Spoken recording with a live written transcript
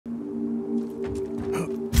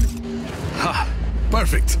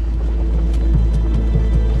Perfect.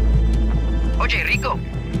 Oye, Rico.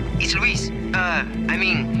 It's Luis.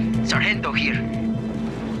 Sargento here.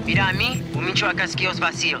 Mira a mí, un mincho a casquillos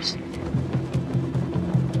vacíos.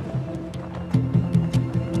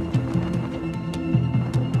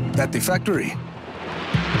 At the factory.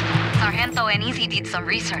 Sargento and Izzy did some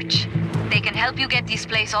research. They can help you get this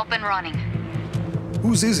place up and running.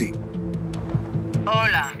 Who's Izzy?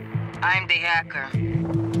 Hola. I'm the hacker.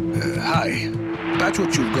 Hi. Patch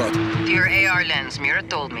what you've got. Your AR lens, Mira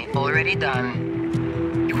told me. Already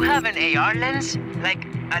done. You have an AR lens? Like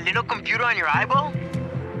a little computer on your eyeball?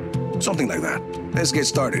 Something like that. Let's get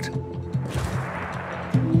started.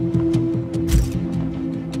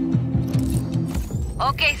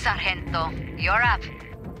 Okay, Sargento. You're up.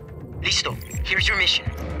 Listo. Here's your mission.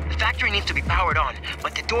 The factory needs to be powered on,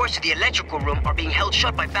 but the doors to the electrical room are being held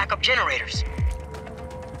shut by backup generators.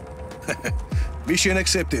 Mission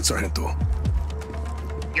accepted, Sargento.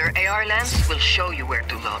 Your AR lens will show you where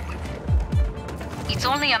to look. It's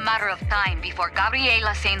only a matter of time before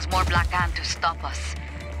Gabriela sends more Black Hand to stop us.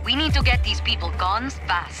 We need to get these people guns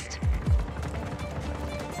fast.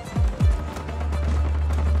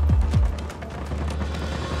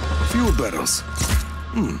 Fuel barrels.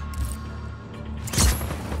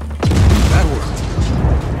 That worked.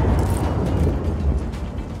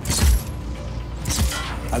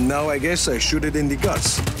 And now I guess I shoot it in the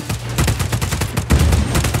guts.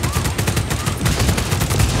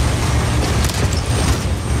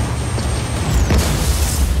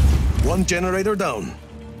 One generator down.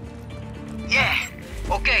 Yeah.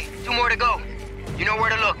 Okay, 2 more to go. You know where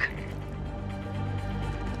to look.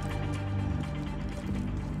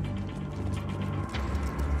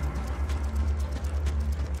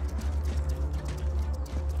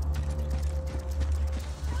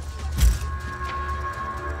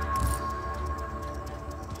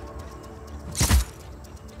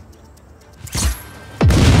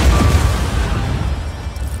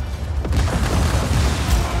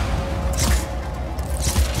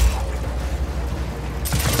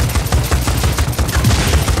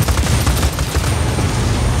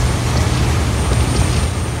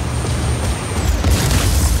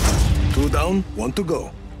 Down, 1 to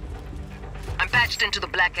go. I'm patched into the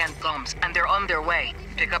Black Hand comms, and they're on their way.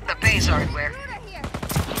 Pick up the pace hardware. Matt,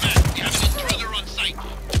 you have an intruder on site.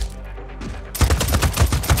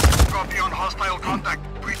 Copy on hostile contact.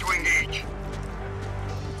 Free to engage.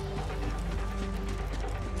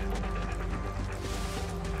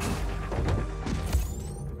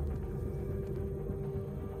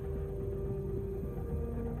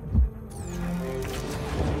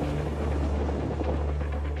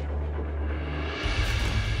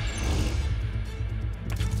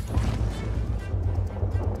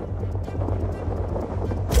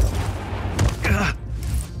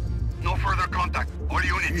 No further contact. All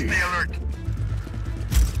units, stay alert.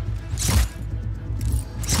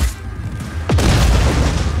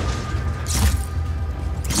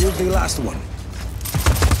 Here's the last one.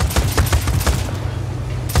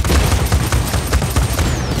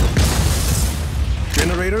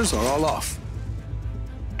 Generators are all off.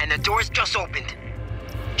 And the doors just opened.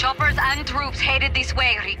 Choppers and troops headed this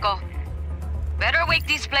way, Rico. Better wake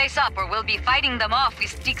this place up or we'll be fighting them off with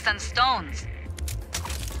sticks and stones.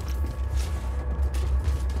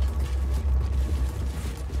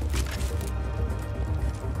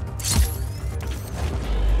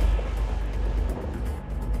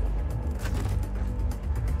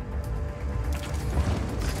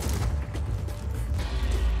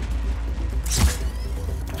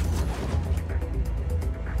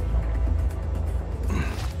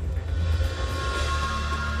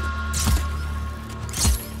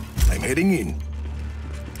 I'm heading in.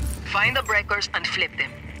 Find the breakers and flip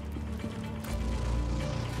them.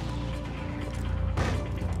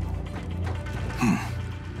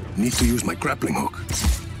 Need to use my grappling hook.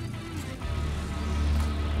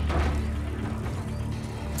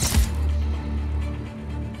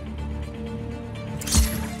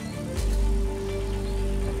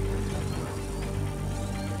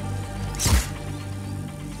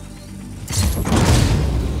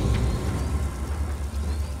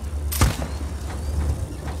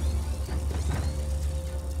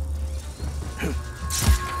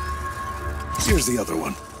 Here's the other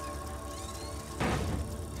one.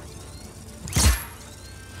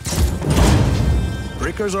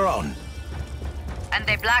 Breakers are on. And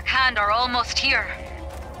the Black Hand are almost here.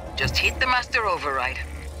 Just hit the master override.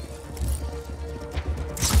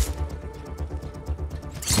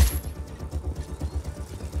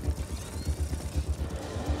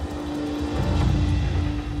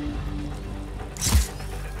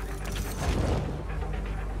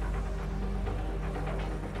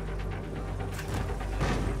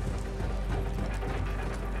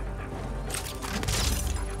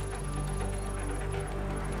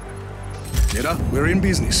 Mira, we're in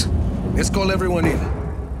business. Let's call everyone in.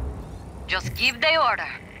 Just give the order.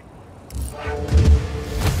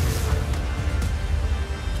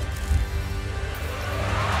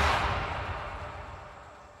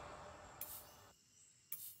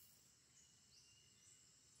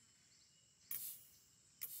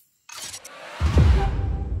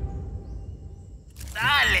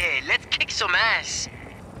 Dale, let's kick some ass.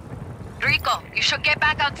 Rico, you should get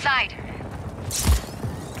back outside.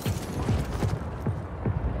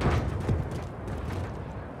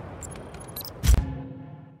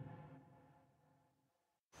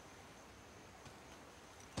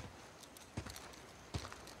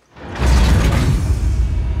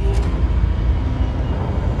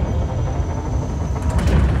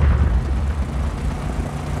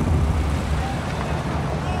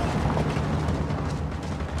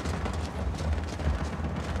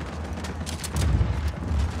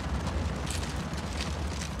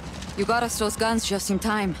 You got us those guns just in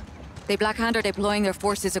time. The Black Hand are deploying their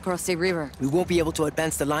forces across the river. We won't be able to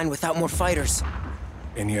advance the line without more fighters.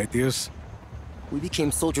 Any ideas? We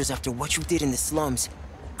became soldiers after what you did in the slums.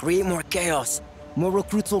 Create more chaos. More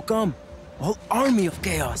recruits will come. A whole army of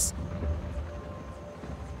chaos.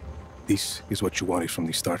 This is what you wanted from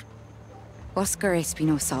the start. Oscar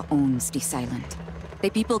Espinosa owns this island. The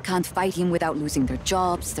people can't fight him without losing their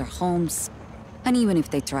jobs, their homes. And even if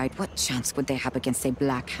they tried, what chance would they have against a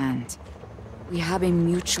Black Hand? We have a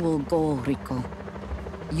mutual goal, Rico.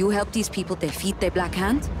 You help these people defeat the Black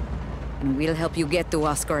Hand, and we'll help you get to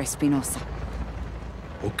Oscar Espinosa.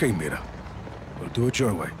 Okay, Mira. We'll do it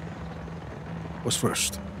your way. What's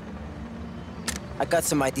first? I got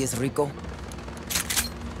some ideas, Rico.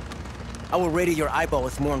 I will radio your eyeball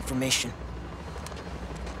with more information.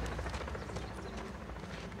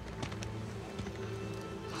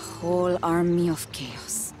 Whole army of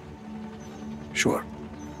chaos. Sure.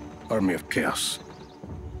 Army of Chaos.